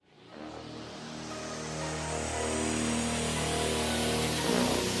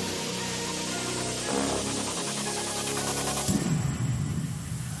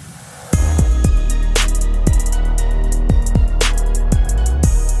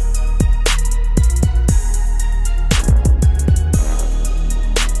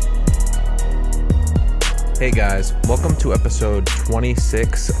Hey guys, welcome to episode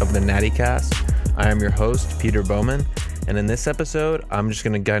 26 of the Natty Cast. I am your host, Peter Bowman, and in this episode, I'm just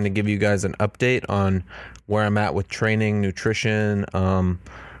going to kind of give you guys an update on where I'm at with training, nutrition,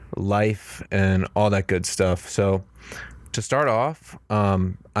 life, and all that good stuff. So, to start off,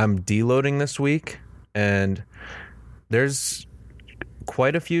 I'm deloading this week, and there's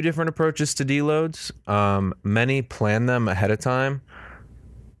quite a few different approaches to deloads. Many plan them ahead of time,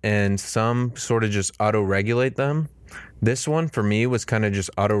 and some sort of just auto-regulate them. This one for me was kind of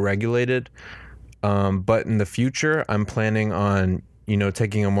just auto-regulated, but in the future I'm planning on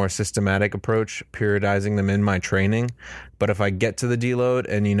taking a more systematic approach, periodizing them in my training. But if I get to the deload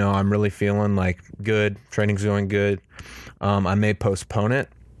and I'm really feeling like good, training's going good, I may postpone it.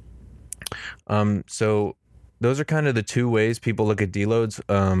 So those are kind of the two ways people look at deloads,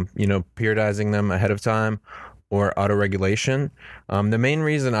 periodizing them ahead of time or auto-regulation. The main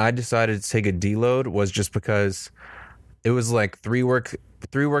reason I decided to take a deload was just because it was like three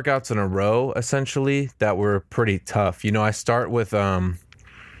workouts in a row, essentially, that were pretty tough. I start with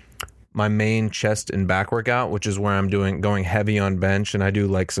my main chest and back workout, which is where I'm going heavy on bench, and I do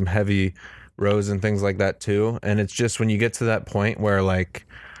like some heavy rows and things like that too. And it's just when you get to that point where like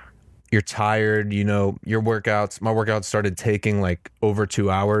you're tired, my workouts started taking like over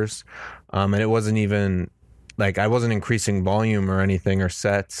 2 hours, and it wasn't even like I wasn't increasing volume or anything or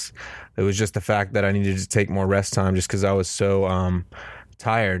sets. It was just the fact that I needed to take more rest time just because I was so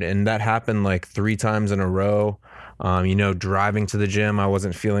tired. And that happened like 3 times in a row. Driving to the gym, I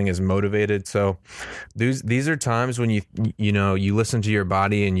wasn't feeling as motivated. So these are times when you listen to your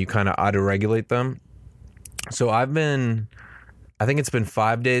body and you kind of auto-regulate them. So I think it's been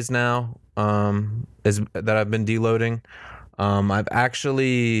 5 days now that I've been deloading. I've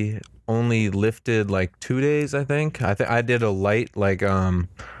actually only lifted like 2 days, I think. I did a light like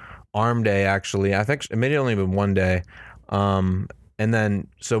arm day, actually. I think it may have only been 1 day. And then,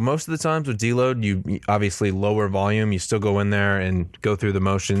 so most of the times with deload, you obviously lower volume. You still go in there and go through the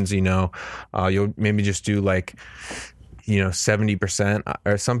motions, you'll maybe just do like, 70%,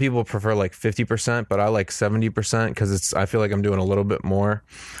 or some people prefer like 50%, but I like 70% because I feel like I'm doing a little bit more.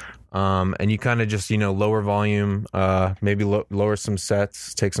 And you kind of just, lower volume, maybe lower some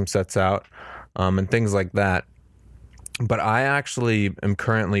sets, take some sets out, and things like that. But I actually am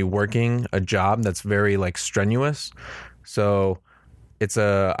currently working a job that's very like strenuous. So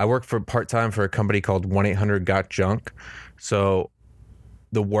I work for part-time for a company called 1-800-GOT-JUNK. So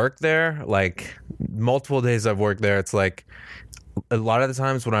the work there, like multiple days I've worked there, it's like a lot of the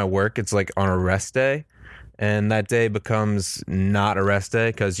times when I work, it's like on a rest day. And that day becomes not a rest day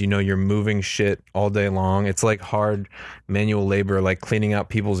because, you're moving shit all day long. It's like hard manual labor, like cleaning out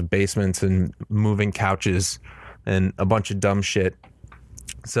people's basements and moving couches and a bunch of dumb shit.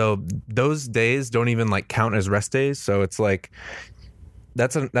 So those days don't even like count as rest days. So it's like,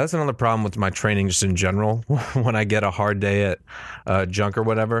 that's another problem with my training just in general when I get a hard day at junk or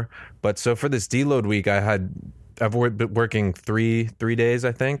whatever. But so for this deload week, I've been working three days,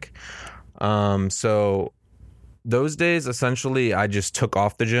 I think. So those days, essentially, I just took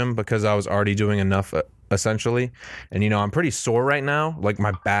off the gym because I was already doing enough, essentially. And, I'm pretty sore right now, like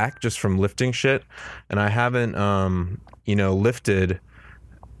my back, just from lifting shit. And I haven't, lifted.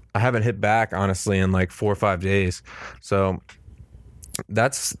 I haven't hit back, honestly, in like 4 or 5 days. So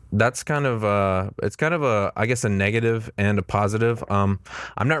that's kind of it's kind of I guess a negative and a positive. I'm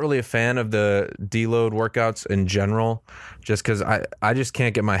not really a fan of the deload workouts in general, just because I just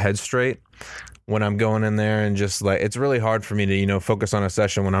can't get my head straight when I'm going in there, and just like it's really hard for me to focus on a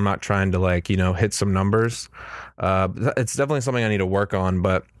session when I'm not trying to like hit some numbers. It's definitely something I need to work on.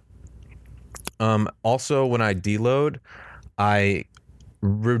 But also when I deload, I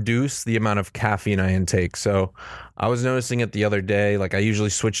reduce the amount of caffeine I intake. So I was noticing it the other day, like I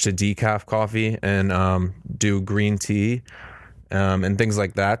usually switch to decaf coffee and do green tea and things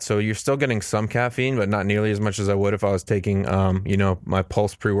like that. So you're still getting some caffeine, but not nearly as much as I would if I was taking my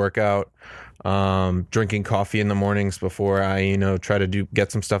Pulse pre-workout, drinking coffee in the mornings before I try to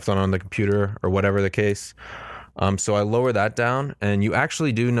get some stuff done on the computer or whatever the case. So I lower that down, and you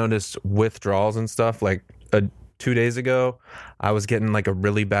actually do notice withdrawals and stuff. Like 2 days ago, I was getting like a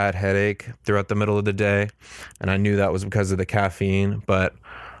really bad headache throughout the middle of the day, and I knew that was because of the caffeine. But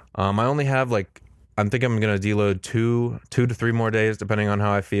I only have I think I'm gonna deload two to 3 more days depending on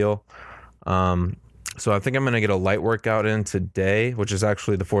how I feel. So I think I'm gonna get a light workout in today, which is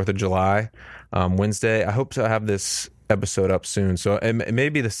actually the 4th of July, Wednesday. I hope to have this episode up soon, so it may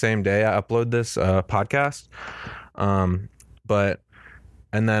be the same day I upload this podcast. But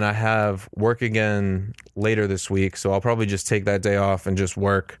And then I have work again later this week, so I'll probably just take that day off and just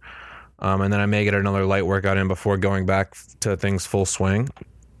work. And then I may get another light workout in before going back to things full swing.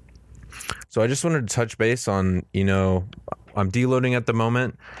 So I just wanted to touch base on, I'm deloading at the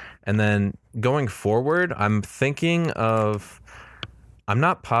moment. And then going forward, I'm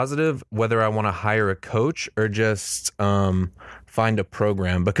not positive whether I want to hire a coach or just find a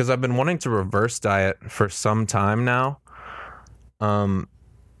program, because I've been wanting to reverse diet for some time now. And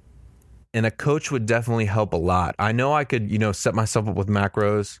a coach would definitely help a lot. I know I could, set myself up with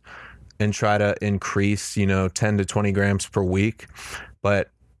macros and try to increase, 10 to 20 grams per week. But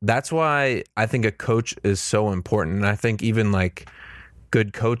that's why I think a coach is so important. And I think even like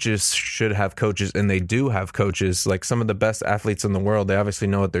good coaches should have coaches, and they do have coaches. Like some of the best athletes in the world, they obviously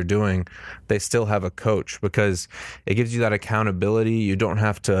know what they're doing. They still have a coach because it gives you that accountability. You don't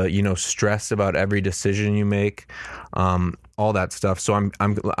have to, stress about every decision you make, all that stuff. So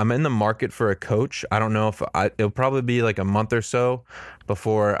I'm in the market for a coach. I don't know if it'll probably be like a month or so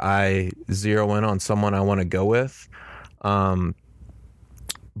before I zero in on someone I want to go with.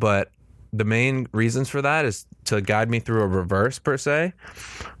 But the main reasons for that is to guide me through a reverse per se.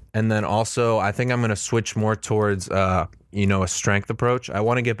 And then also I think I'm going to switch more towards, a strength approach. I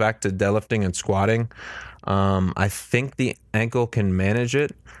want to get back to deadlifting and squatting. I think the ankle can manage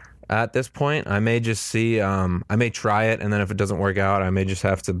it at this point. I may just see, I may try it. And then if it doesn't work out, I may just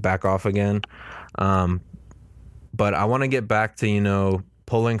have to back off again. But I want to get back to,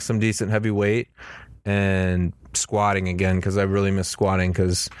 pulling some decent heavy weight and squatting again, because I really miss squatting,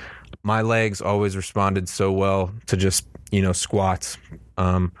 because my legs always responded so well to just, squats.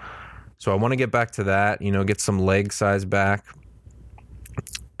 So I want to get back to that, get some leg size back.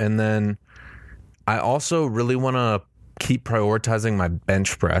 And then I also really want to keep prioritizing my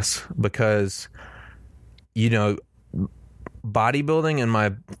bench press, because, bodybuilding and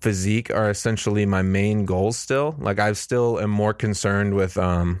my physique are essentially my main goals still. Like I still am more concerned with,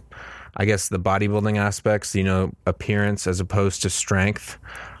 I guess the bodybuilding aspects, appearance as opposed to strength.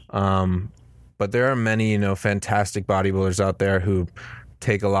 But there are many, fantastic bodybuilders out there who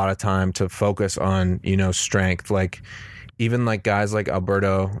take a lot of time to focus on, strength. Like even like guys like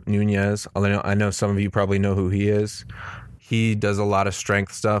Alberto Nunez. I know some of you probably know who he is. He does a lot of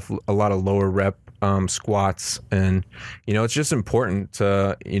strength stuff, a lot of lower rep squats. And, it's just important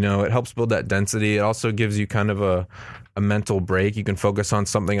to, it helps build that density. It also gives you kind of a mental break. You can focus on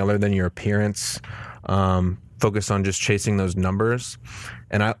something other than your appearance. Focus on just chasing those numbers.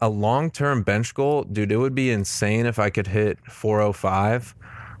 And a long-term bench goal, dude, it would be insane if I could hit 405.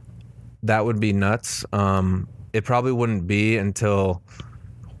 That would be nuts. It probably wouldn't be until,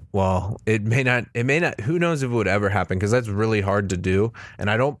 well, it may not, who knows if it would ever happen, because that's really hard to do. And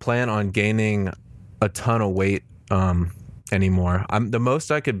I don't plan on gaining a ton of weight anymore. The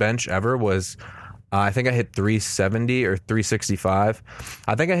most I could bench ever was, I think I hit 370 or 365.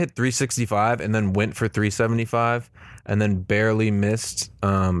 I think I hit 365 and then went for 375 and then barely missed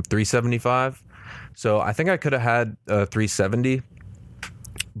 375. So I think I could have had 370,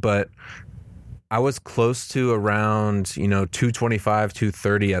 but I was close to around, 225,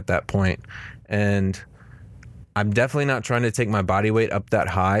 230 at that point. And I'm definitely not trying to take my body weight up that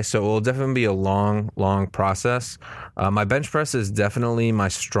high, so it will definitely be a long process. My bench press is definitely my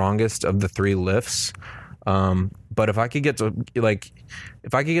strongest of the three lifts. But if I could get to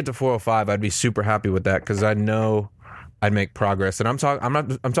 405, I'd be super happy with that, because I know I'd make progress. And I'm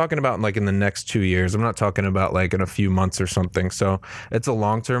talking about like in the next 2 years. I'm not talking about like in a few months or something. So it's a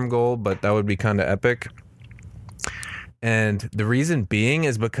long-term goal, but that would be kind of epic. And the reason being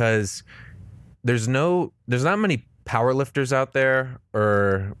is because there's not many power lifters out there,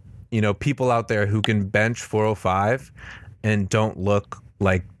 or, people out there who can bench 405 and don't look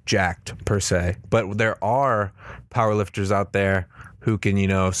like jacked per se. But there are power lifters out there who can,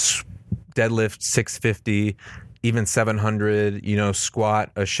 deadlift 650, even 700, squat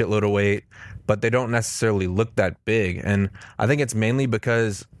a shitload of weight, but they don't necessarily look that big. And I think it's mainly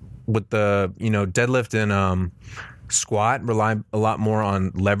because with the, deadlift and, squat rely a lot more on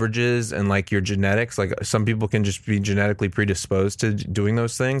leverages and like your genetics. Like some people can just be genetically predisposed to doing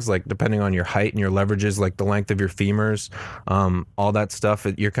those things, like depending on your height and your leverages, like the length of your femurs, all that stuff.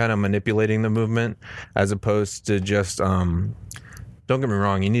 You're kind of manipulating the movement as opposed to just, don't get me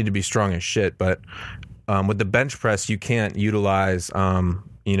wrong, you need to be strong as shit, but with the bench press, you can't utilize,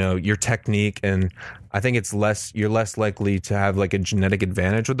 your technique, and I think you're less likely to have like a genetic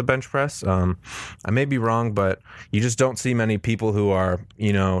advantage with the bench press. I may be wrong, but you just don't see many people who are,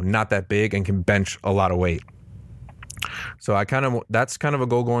 not that big and can bench a lot of weight. So that's kind of a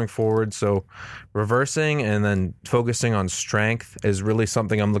goal going forward. So reversing and then focusing on strength is really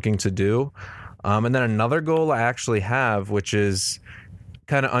something I'm looking to do. And then another goal I actually have, which is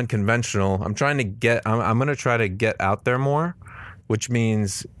kind of unconventional. I'm going to try to get out there more, which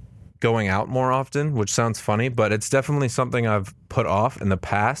means going out more often, which sounds funny, but it's definitely something I've put off in the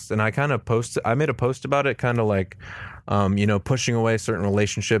past. And I made a post about it, kind of like, pushing away certain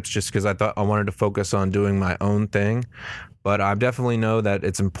relationships just because I thought I wanted to focus on doing my own thing. But I definitely know that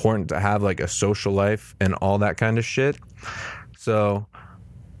it's important to have like a social life and all that kind of shit. So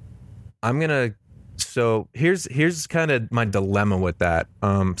here's kind of my dilemma with that.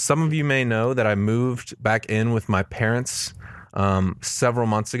 Some of you may know that I moved back in with my parents several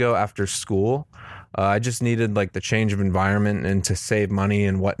months ago after school. I just needed like the change of environment and to save money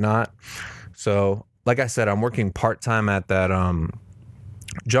and whatnot. So like I said, I'm working part-time at that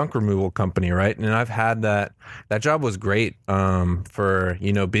junk removal company, right? And I've had that job was great for,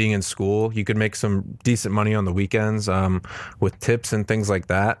 being in school. You could make some decent money on the weekends with tips and things like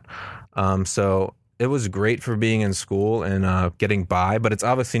that. So it was great for being in school and getting by, but it's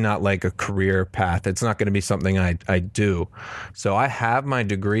obviously not like a career path. It's not going to be something I do. So I have my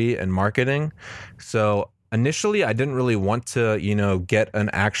degree in marketing. So initially I didn't really want to, get an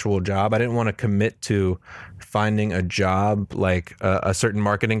actual job. I didn't want to commit to finding a job like a certain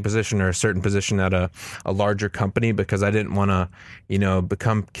marketing position or a certain position at a larger company because I didn't want to,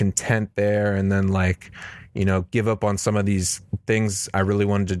 become content there and then like, give up on some of these things I really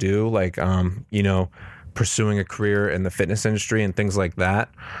wanted to do, like, pursuing a career in the fitness industry and things like that.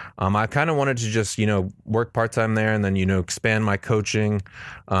 I kind of wanted to just, work part-time there and then, expand my coaching,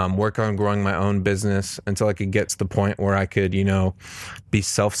 work on growing my own business until I could get to the point where I could, be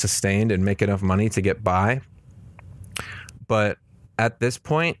self-sustained and make enough money to get by. But at this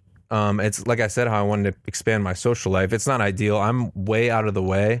point, it's like I said, how I wanted to expand my social life. It's not ideal. I'm way out of the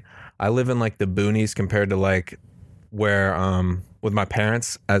way. I live in like the boonies compared to like where, with my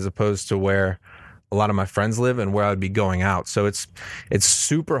parents, as opposed to where a lot of my friends live and where I'd be going out. So it's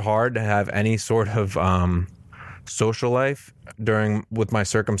super hard to have any sort of social life with my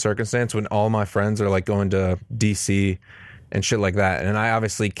circumstance when all my friends are like going to DC and shit like that. And I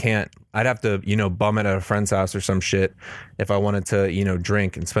obviously can't. I'd have to, bum it at a friend's house or some shit if I wanted to,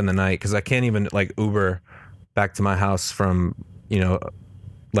 drink and spend the night, because I can't even like Uber back to my house from,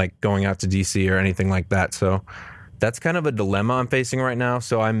 like going out to DC or anything like that. So that's kind of a dilemma I'm facing right now.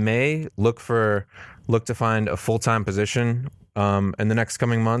 So I may look to find a full-time position in the next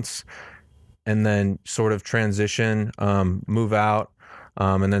coming months, and then sort of transition, move out,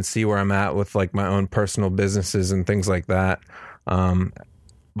 and then see where I'm at with like my own personal businesses and things like that.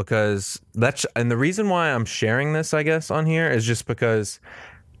 Because and the reason why I'm sharing this, I guess, on here is just because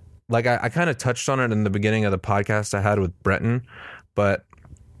like I kind of touched on it in the beginning of the podcast I had with Breton, but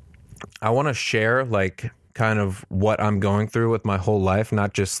I want to share like kind of what I'm going through with my whole life,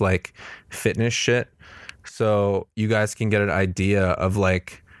 not just like fitness shit. So you guys can get an idea of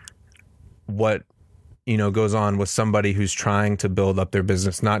like what, goes on with somebody who's trying to build up their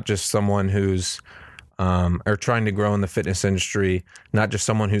business, not just someone who's, or trying to grow in the fitness industry, not just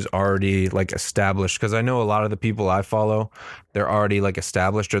someone who's already like established. Cause I know a lot of the people I follow, they're already like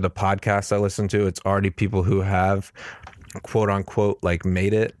established, or the podcasts I listen to, it's already people who have quote unquote like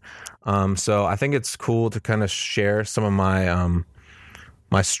made it. So I think it's cool to kind of share some of my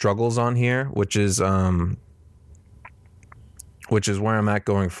my struggles on here, which is where I'm at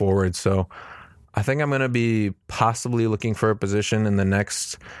going forward. So I think I'm going to be possibly looking for a position in the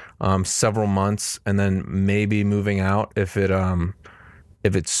next several months, and then maybe moving out if it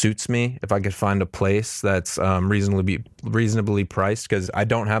suits me, if I could find a place that's reasonably priced, because I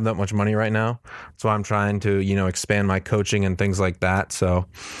don't have that much money right now. So I'm trying to, expand my coaching and things like that. So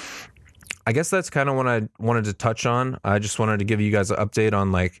I guess that's kind of what I wanted to touch on. I just wanted to give you guys an update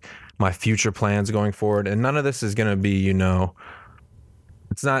on like my future plans going forward. And none of this is going to be,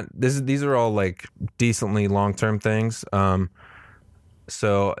 it's not, these are all like decently long-term things.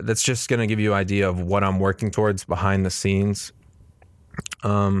 So that's just going to give you an idea of what I'm working towards behind the scenes.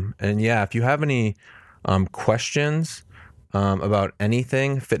 And yeah, if you have any questions about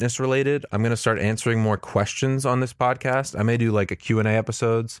anything fitness related, I'm going to start answering more questions on this podcast. I may do like a Q&A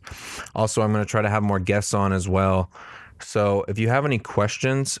episodes. Also, I'm going to try to have more guests on as well. So if you have any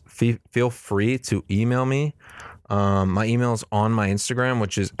questions, feel free to email me. My email is on my Instagram,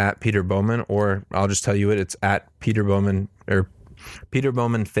 which is @PeterBowman, or I'll just tell you it's @PeterBowman or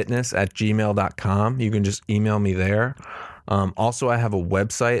PeterBowmanFitness@gmail.com. You can just email me there. Also, I have a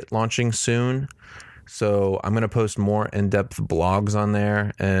website launching soon. So I'm going to post more in-depth blogs on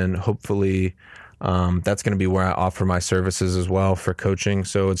there, and hopefully that's going to be where I offer my services as well for coaching.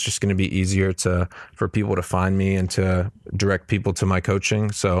 So it's just going to be easier for people to find me and to direct people to my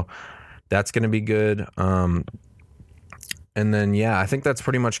coaching. So that's going to be good. And then, yeah, I think that's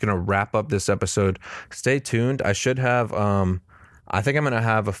pretty much going to wrap up this episode. Stay tuned. I should have, I think I'm going to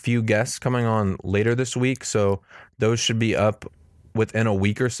have a few guests coming on later this week. So those should be up within a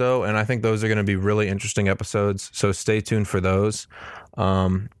week or so. And I think those are going to be really interesting episodes. So stay tuned for those.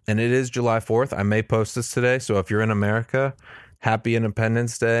 And it is July 4th. I may post this today. So if you're in America, happy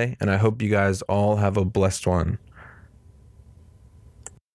Independence Day. And I hope you guys all have a blessed one.